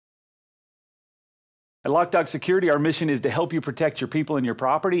At Loc-Doc Security, our mission is to help you protect your people and your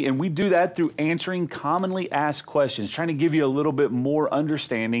property, and we do that through answering commonly asked questions, trying to give you a little bit more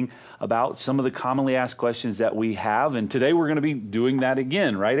understanding about some of the commonly asked questions that we have. And today we're going to be doing that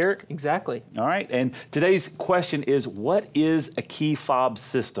again, right, Eric? Exactly. All right. And today's question is, what is a key fob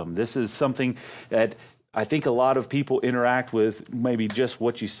system? This is something that I think a lot of people interact with, maybe just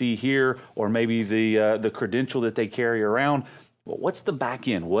what you see here, or maybe the credential that they carry around. Well, what's the back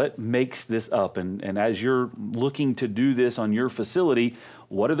end? What makes this up? And as you're looking to do this on your facility,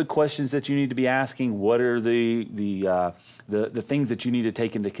 what are the questions that you need to be asking? What are the things that you need to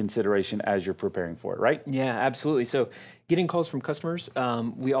take into consideration as you're preparing for it, right? Yeah, absolutely. So getting calls from customers,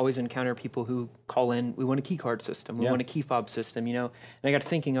 we always encounter people who call in, we want a key card system, we want a key fob system, you know. And I got to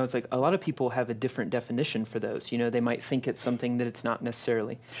thinking, I was like, a lot of people have a different definition for those. You know, they might think it's something that it's not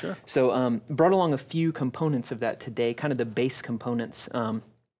necessarily. Sure. So brought along a few components of that today, kind of the base components.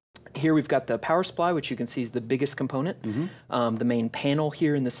 Here we've got the power supply, which you can see is the biggest component, the main panel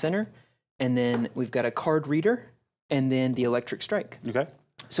here in the center, and then we've got a card reader, and then the electric strike. Okay.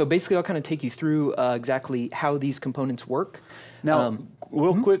 So basically, I'll kind of take you through exactly how these components work. Now,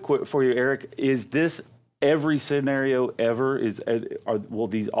 real quick for you, Eric, is this every scenario ever?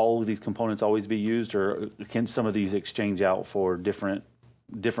 Will all of these components always be used, or can some of these exchange out for different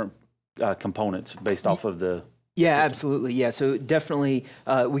components based off of the? Yeah, absolutely. Yeah, so definitely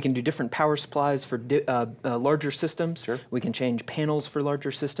we can do different power supplies for larger systems. Sure. We can change panels for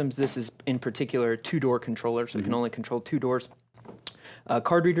larger systems. This is in particular a two-door controller, so we can only control 2 doors.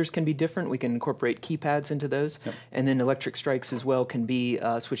 Card readers can be different. We can incorporate keypads into those. Yep. And then electric strikes as well can be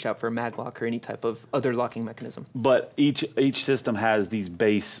switched out for a mag lock or any type of other locking mechanism. But each system has these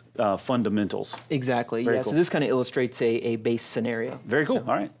base fundamentals. Exactly. Very yeah. cool. So this kind of illustrates a base scenario. Very cool. So,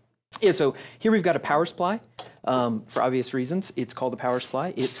 all right. Yeah, so here we've got a power supply. For obvious reasons, it's called a power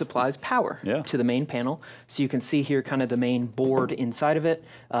supply. It supplies power to the main panel. So you can see here kind of the main board inside of it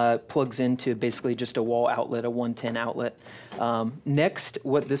plugs into basically just a wall outlet, a 110 outlet. Next,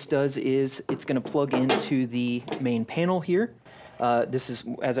 what this does is it's going to plug into the main panel here. This is,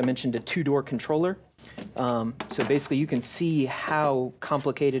 as I mentioned, a 2-door controller. So basically you can see how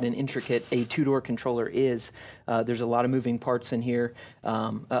complicated and intricate a 2-door controller is. There's a lot of moving parts in here,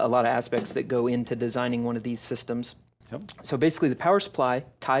 a lot of aspects that go into designing one of these systems. Yep. So basically the power supply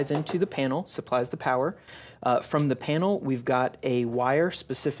ties into the panel, supplies the power. From the panel, we've got a wire,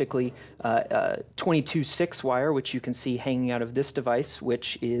 specifically 22/6 wire, which you can see hanging out of this device,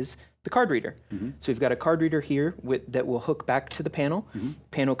 which is the card reader. So we've got a card reader here that will hook back to the panel.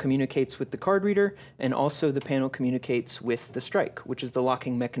 Panel communicates with the card reader, and also the panel communicates with the strike, which is the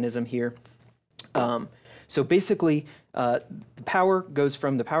locking mechanism here. So basically, the power goes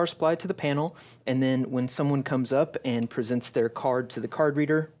from the power supply to the panel, and then when someone comes up and presents their card to the card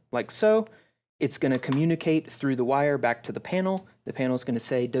reader, like so, it's going to communicate through the wire back to the panel. The panel is going to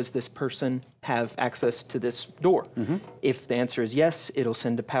say, does this person have access to this door? If the answer is yes, it'll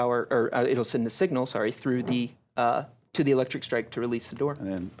send it'll send a signal, through the to the electric strike to release the door.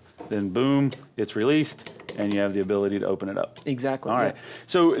 And then boom, it's released, and you have the ability to open it up. Exactly. All right.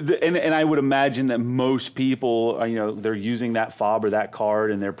 So, and I would imagine that most people, they're using that fob or that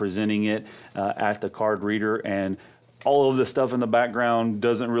card, and they're presenting it at the card reader, and all of the stuff in the background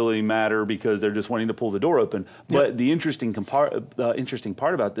doesn't really matter because they're just wanting to pull the door open. But the interesting part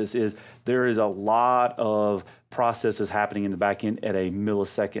about this is there is a lot of processes happening in the back end at a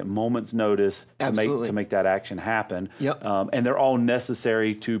millisecond, moment's notice to make that action happen. Yep. And they're all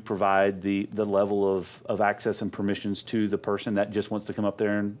necessary to provide the level of access and permissions to the person that just wants to come up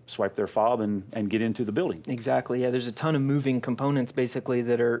there and swipe their fob and get into the building. Exactly. Yeah, there's a ton of moving components basically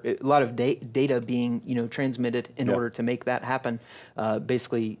that are a lot of data being transmitted in order to make that happen,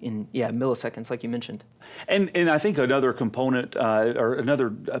 basically in milliseconds, like you mentioned. And I think another component or another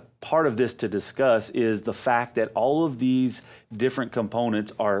part of this to discuss is the fact that all of these different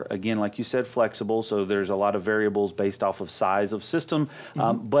components are, again, like you said, flexible. So there's a lot of variables based off of size of system,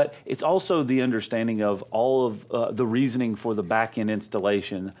 but it's also the understanding of all of the reasoning for the back end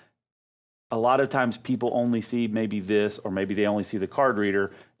installation. A lot of times people only see maybe this, or maybe they only see the card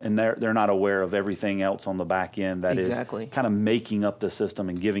reader, and they're not aware of everything else on the back end that is kind of making up the system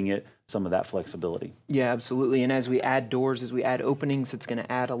and giving it some of that flexibility. Yeah, absolutely. And as we add doors, as we add openings, it's going to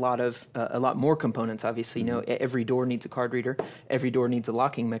add a lot more components. Obviously, every door needs a card reader, every door needs a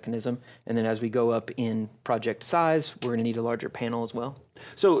locking mechanism, and then as we go up in project size, we're going to need a larger panel as well.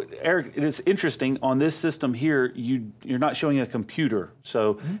 So, Eric, it's interesting on this system here. You're not showing a computer,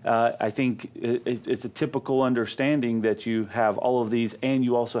 so I think it's a typical understanding that you have all of these, and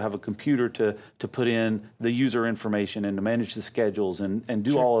you also have a computer to put in the user information and to manage the schedules and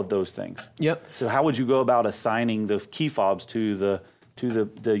do all of those things. Yep. So, how would you go about assigning the key fobs to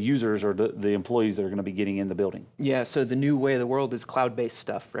the users or the employees that are going to be getting in the building? Yeah, so the new way of the world is cloud-based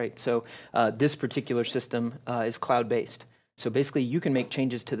stuff, right? So this particular system is cloud-based. So basically, you can make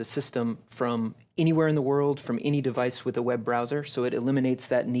changes to the system from anywhere in the world, from any device with a web browser. So it eliminates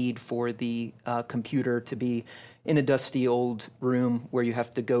that need for the computer to be in a dusty old room where you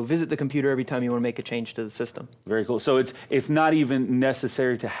have to go visit the computer every time you want to make a change to the system. Very cool. So it's not even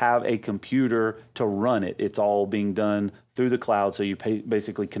necessary to have a computer to run it. It's all being done through the cloud. So you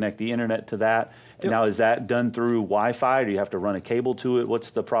basically connect the internet to that. Yep. Now, is that done through Wi-Fi? Do you have to run a cable to it?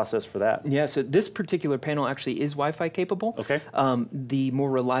 What's the process for that? Yeah, so this particular panel actually is Wi-Fi capable. Okay. The more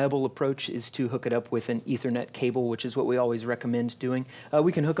reliable approach is to hook it up with an Ethernet cable, which is what we always recommend doing.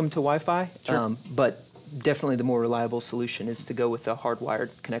 We can hook them to Wi-Fi, sure. But definitely the more reliable solution is to go with a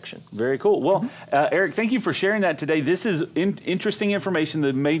hardwired connection. Very cool. Well, Eric, thank you for sharing that today. This is interesting information,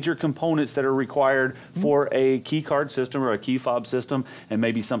 the major components that are required for a key card system or a key fob system, and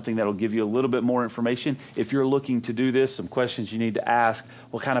maybe something that'll give you a little bit more information. If you're looking to do this, some questions you need to ask: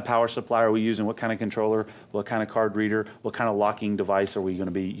 what kind of power supply are we using? What kind of controller? What kind of card reader? What kind of locking device are we going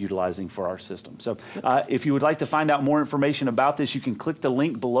to be utilizing for our system? So if you would like to find out more information about this, you can click the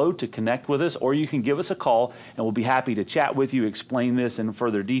link below to connect with us, or you can give us a call, and we'll be happy to chat with you, explain this in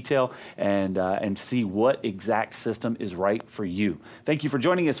further detail, and see what exact system is right for you. Thank you for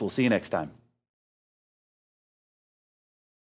joining us. We'll see you next time.